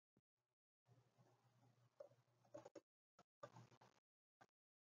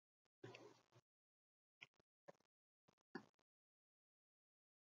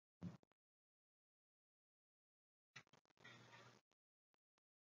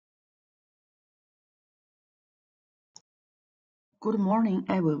Good morning,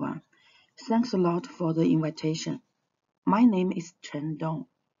 everyone. Thanks a lot for the invitation. My name is Chen.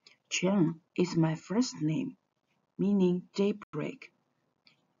 Chen is my first name, meaning daybreak.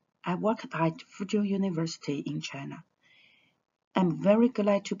 I work at Fuzhou University in China. I'm very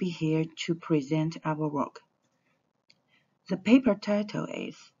glad to be here to present our work. The paper title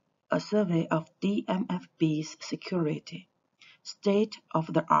is A Survey of DMFBs Security, State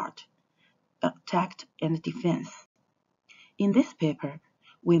of the Art, Attack and Defense. In this paper,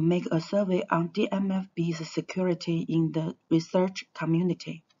 we make a survey on DMFBs security in the research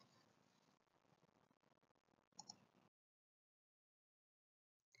community.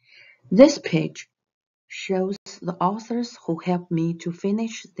 This page shows the authors who helped me to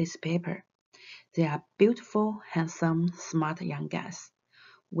finish this paper. They are beautiful, handsome, smart young guys.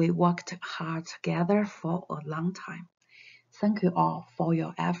 We worked hard together for a long time. Thank you all for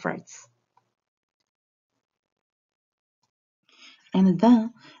your efforts. And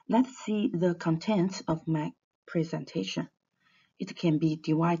then, let's see the contents of my presentation. It can be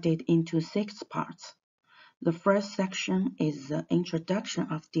divided into 6 parts. The first section is the introduction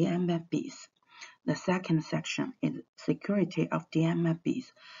of DMFBs. The second section is security of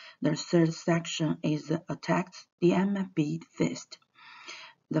DMFBs. The third section is the attacks DMFB faced.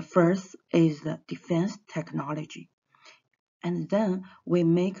 The first is the defense technology. And then we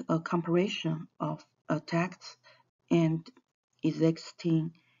make a comparison of attacks and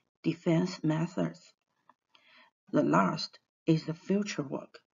existing defense methods. The last is the future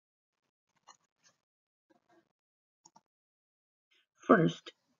work.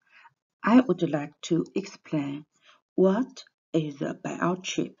 First, I would like to explain what is a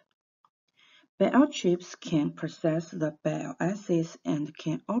biochip. Biochips can process the bioassays and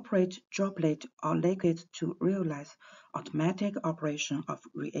can operate droplet or liquid to realize automatic operation of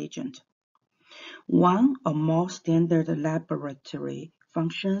reagent. One or more standard laboratory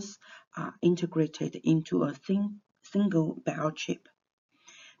functions are integrated into a single biochip.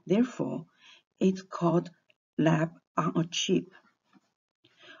 Therefore, it's called lab on a chip.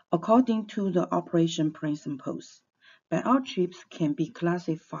 According to the operation principles, biochips can be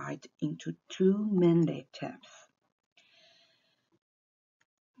classified into 2 main types.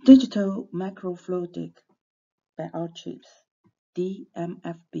 Digital microfluidic biochips,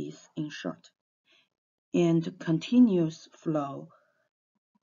 DMFBs in short, and continuous flow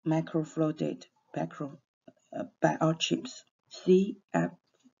microfluidic biochips,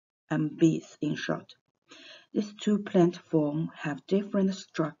 CMBs in short. These 2 platforms have different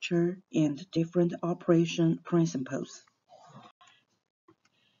structure and different operation principles.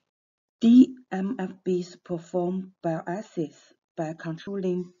 DMFBs perform bioassays by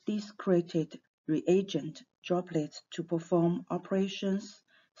controlling discrete reagent droplets to perform operations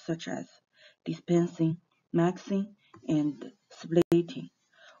such as dispensing, mixing, and splitting,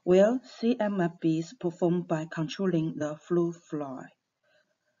 while CMFBs perform by controlling the flow.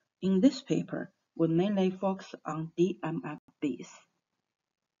 In this paper, we mainly focus on DMFBs.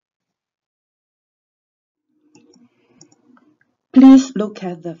 Please look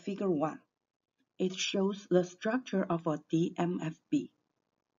at the figure 1. It shows the structure of a DMFB.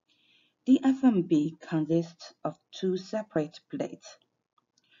 DMFB consists of 2 separate plates.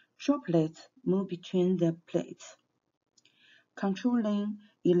 Droplets move between the plates. Controlling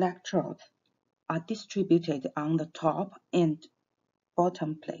electrodes are distributed on the top and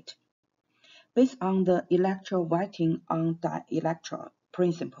bottom plate. Based on the electrowetting on dielectric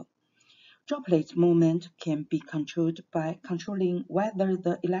principle, droplet movement can be controlled by controlling whether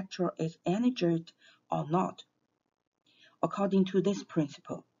the electrode is energized or not. According to this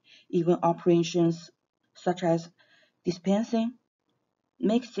principle, even operations such as dispensing,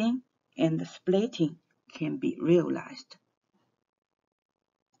 mixing, and splitting can be realized.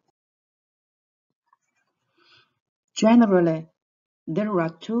 Generally, there are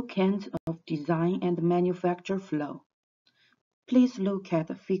 2 kinds of design and manufacture flow. Please look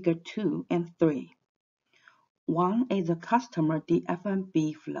at figure 2 and 3. One is a customer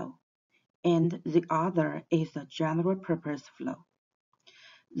DMFB flow, and the other is a general purpose flow.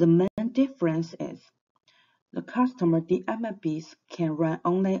 The main difference is the customer DMFBs can run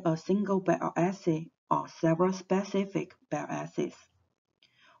only a single bioassay or several specific bioassays,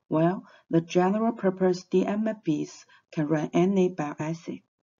 while the general purpose DMFBs can run any bioassay.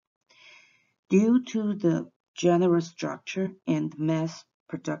 Due to the general structure and mass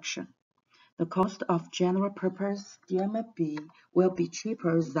production, the cost of general purpose DMFB will be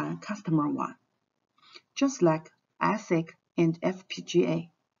cheaper than customer one. Just like ASIC and FPGA,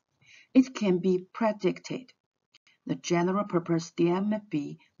 it can be predicted. The general purpose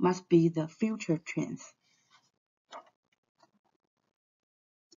DMFB must be the future trends.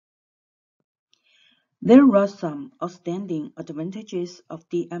 There are some outstanding advantages of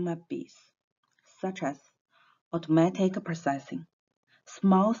DMFBs, such as automatic processing,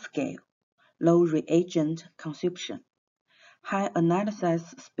 small scale, low reagent consumption, high analysis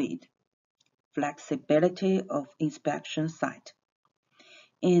speed, flexibility of inspection site,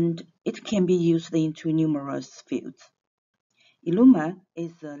 and it can be used into numerous fields. Illumina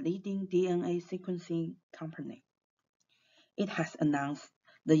is a leading DNA sequencing company. It has announced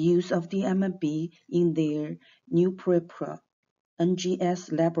the use of DMFB in their new PREPRA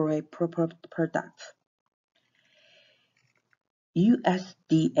NGS library products.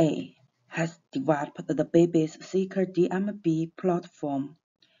 USDA has developed the Baby's Seeker DMFB platform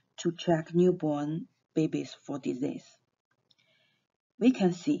to track newborn babies for disease. We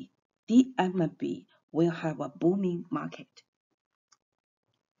can see DMFB will have a booming market.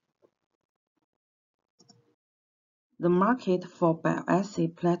 The market for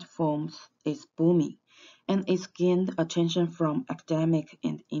bioassay platforms is booming, and it's gained attention from academic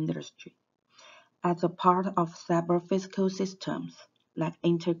and industry. As a part of several physical systems, like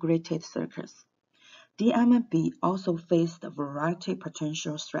integrated circuits, DMFB also faced a variety of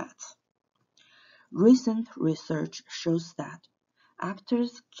potential threats. Recent research shows that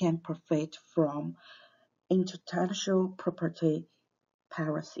actors can profit from intellectual property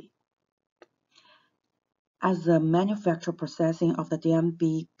piracy. As the manufacture processing of the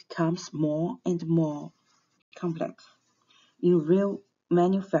DMFB becomes more and more complex, in real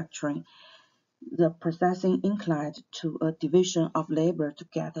manufacturing, the processing inclined to a division of labor to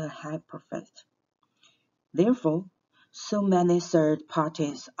get a high profit. Therefore, so many third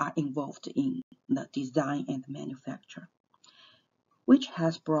parties are involved in the design and manufacture, which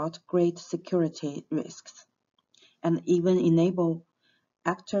has brought great security risks and even enable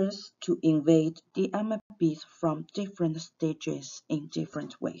actors to invade DMFBs from different stages in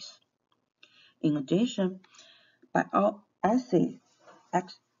different ways. In addition, bioassay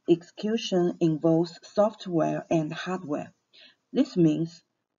execution involves software and hardware. This means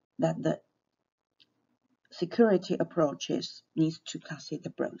that the security approaches need to consider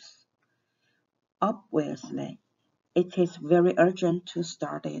both. Obviously, it is very urgent to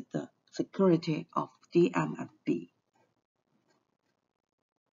study the security of DMFB.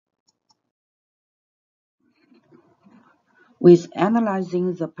 With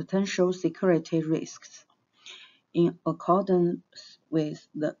analyzing the potential security risks, in accordance with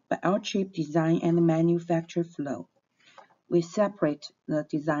the biochip design and manufacture flow, we separate the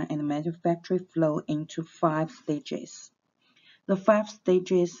design and manufacture flow into 5 stages. The 5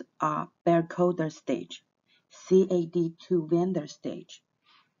 stages are barcoder stage, CAD to vendor stage,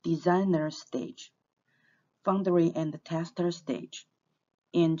 designer stage, foundry and tester stage,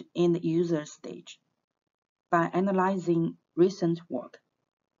 and end user stage. By analyzing recent work,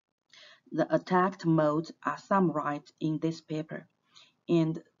 the attack modes are summarized in this paper,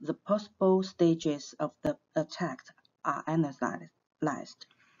 and the possible stages of the attack are analyzed.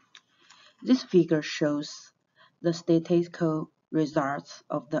 This figure shows the statistical results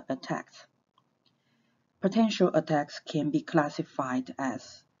of the attacks. Potential attacks can be classified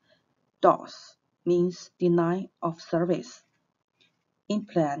as DOS, means denial of service,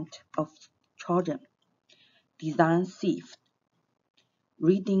 implant of Trojan, design theft,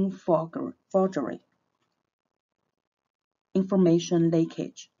 reading forgery, information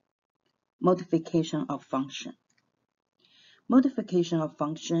leakage, modification of function. Modification of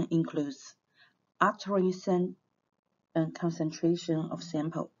function includes altering concentration of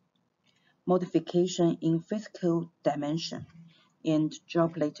sample, modification in physical dimension, and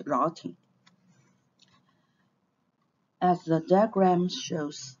droplet routing. As the diagram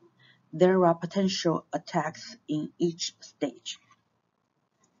shows, there are potential attacks in each stage.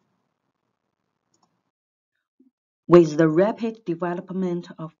 With the rapid development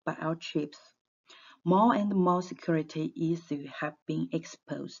of biochips, more and more security issues have been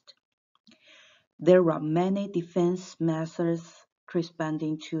exposed. There are many defense methods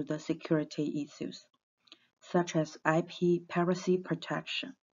corresponding to the security issues, such as IP piracy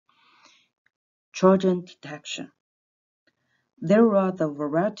protection, Trojan detection. There are the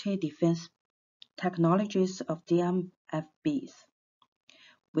variety defense technologies of DMFBs.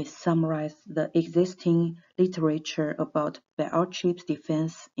 We summarize the existing literature about biochips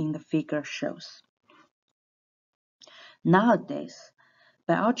defense in the figure shows. Nowadays,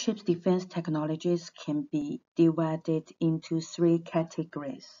 biochips defense technologies can be divided into 3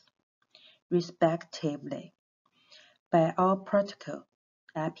 categories, respectively: bioprotocol,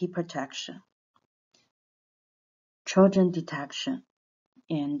 IP protection, Trojan detection,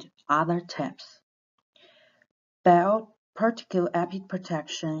 and other types. Bioprotocol IP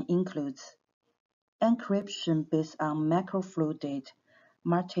protection includes encryption based on microfluidic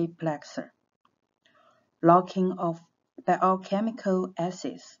multiplexer, locking of biochemical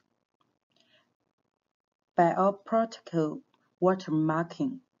acids, bioprotocol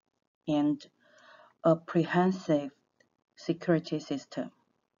watermarking, and a comprehensive security system.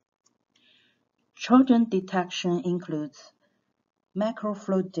 Trojan detection includes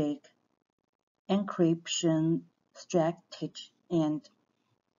microfluidic encryption strategy and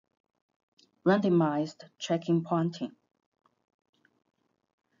randomized checking pointing.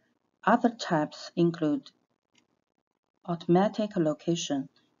 Other types include automatic location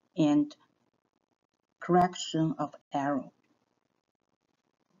and correction of error.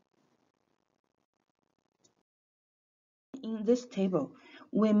 In this table,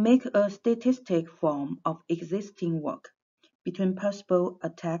 we make a statistic form of existing work between possible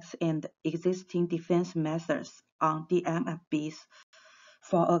attacks and existing defense methods on DMFBs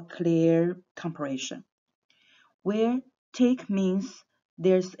for a clear comparison, where tick means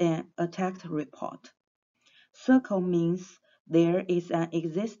there's an attack report. Circle means there is an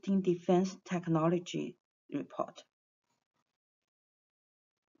existing defense technology report.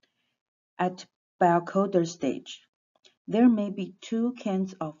 At biocoder stage, there may be two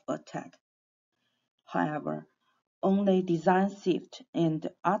kinds of attack. However, only design shift and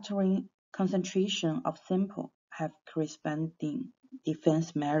altering concentration of sample have corresponding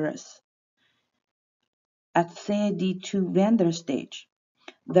defense measures. At CAD2 vendor stage,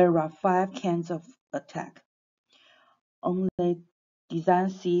 there are 5 kinds of attack. Only design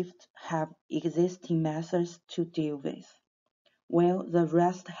shifts have existing methods to deal with, while the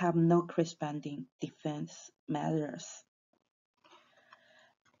rest have no corresponding defense measures.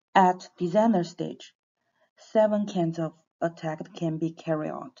 At designer stage, 7 kinds of attack can be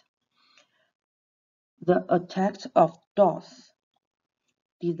carried out. The attack of DOS,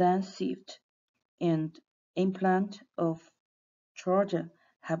 design shift, and implant of Trojan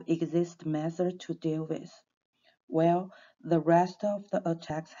have existing methods to deal with, while the rest of the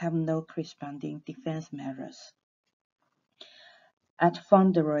attacks have no corresponding defense measures. At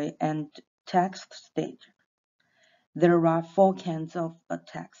foundry and test stage, there are 4 kinds of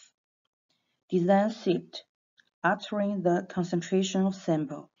attacks. Design shift, altering the concentration of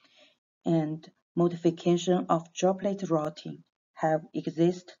sample, and modification of droplet routing have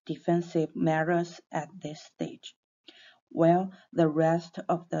exist defensive measures at this stage, while the rest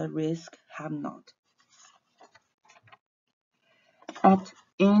of the risk have not. At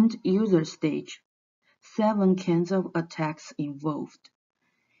end user stage, 7 kinds of attacks involved,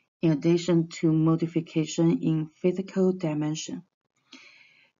 in addition to modification in physical dimension.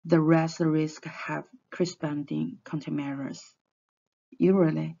 The rest risk have corresponding countermeasures.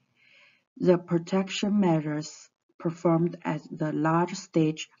 Usually, the protection measures performed at the large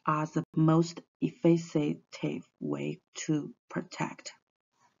stage are the most effective way to protect.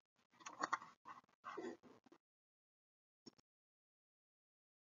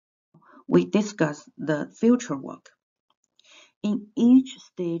 We discuss the future work. In each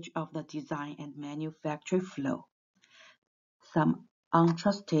stage of the design and manufacture flow, some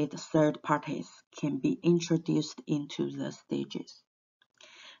untrusted third parties can be introduced into the stages.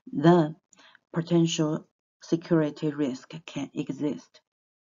 Then, potential security risk can exist.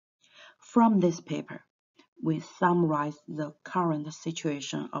 From this paper, we summarize the current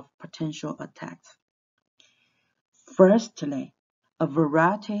situation of potential attacks. Firstly, a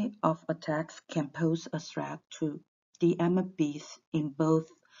variety of attacks can pose a threat to DMFBs in both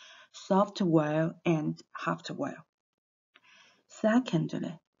software and hardware.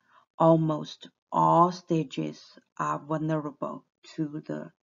 Secondly, almost all stages are vulnerable to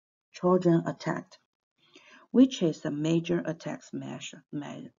the Trojan attack, which is a major attack method.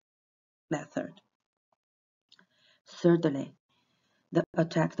 Thirdly, the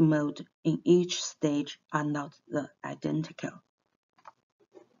attack mode in each stage are not identical.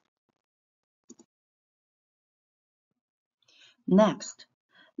 Next,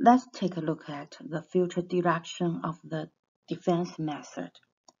 let's take a look at the future direction of the defense method.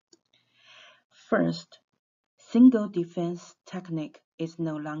 First, single defense technique is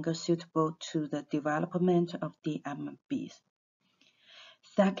no longer suitable to the development of DMFBs.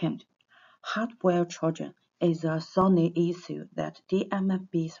 Second, hardware Trojan is a thorny issue that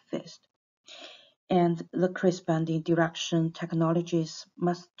DMFBs faced, and the corresponding direction technologies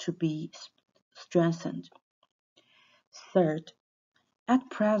must to be strengthened. Third, at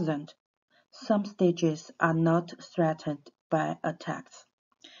present, some stages are not threatened by attacks.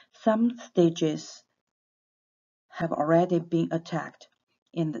 Some stages have already been attacked,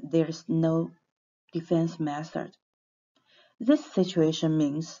 and there is no defense method. This situation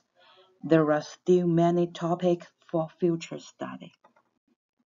means There are still many topics for future study.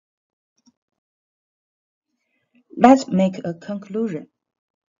 Let's make a conclusion.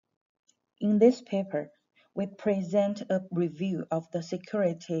 In this paper, we present a review of the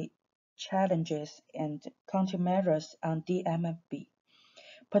security challenges and countermeasures on DMFB,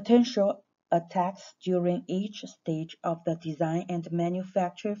 potential attacks during each stage of the design and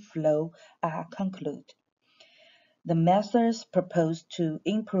manufacture flow are concluded. The methods proposed to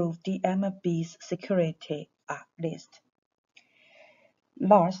improve DMFB's security are listed.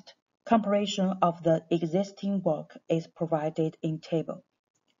 Last, comparison of the existing work is provided in table.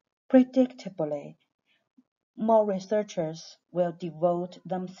 Predictably, more researchers will devote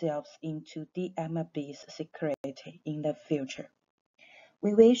themselves into DMFB's security in the future.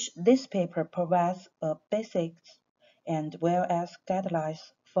 We wish this paper provides a basics and well as guidelines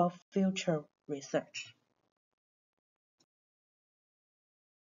for future research.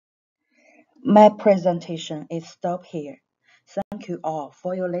 My presentation is stopped here. Thank you all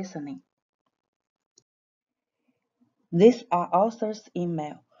for your listening. These are author's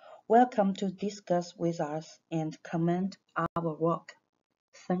email. Welcome to discuss with us and comment our work.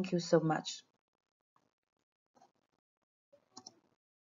 Thank you so much.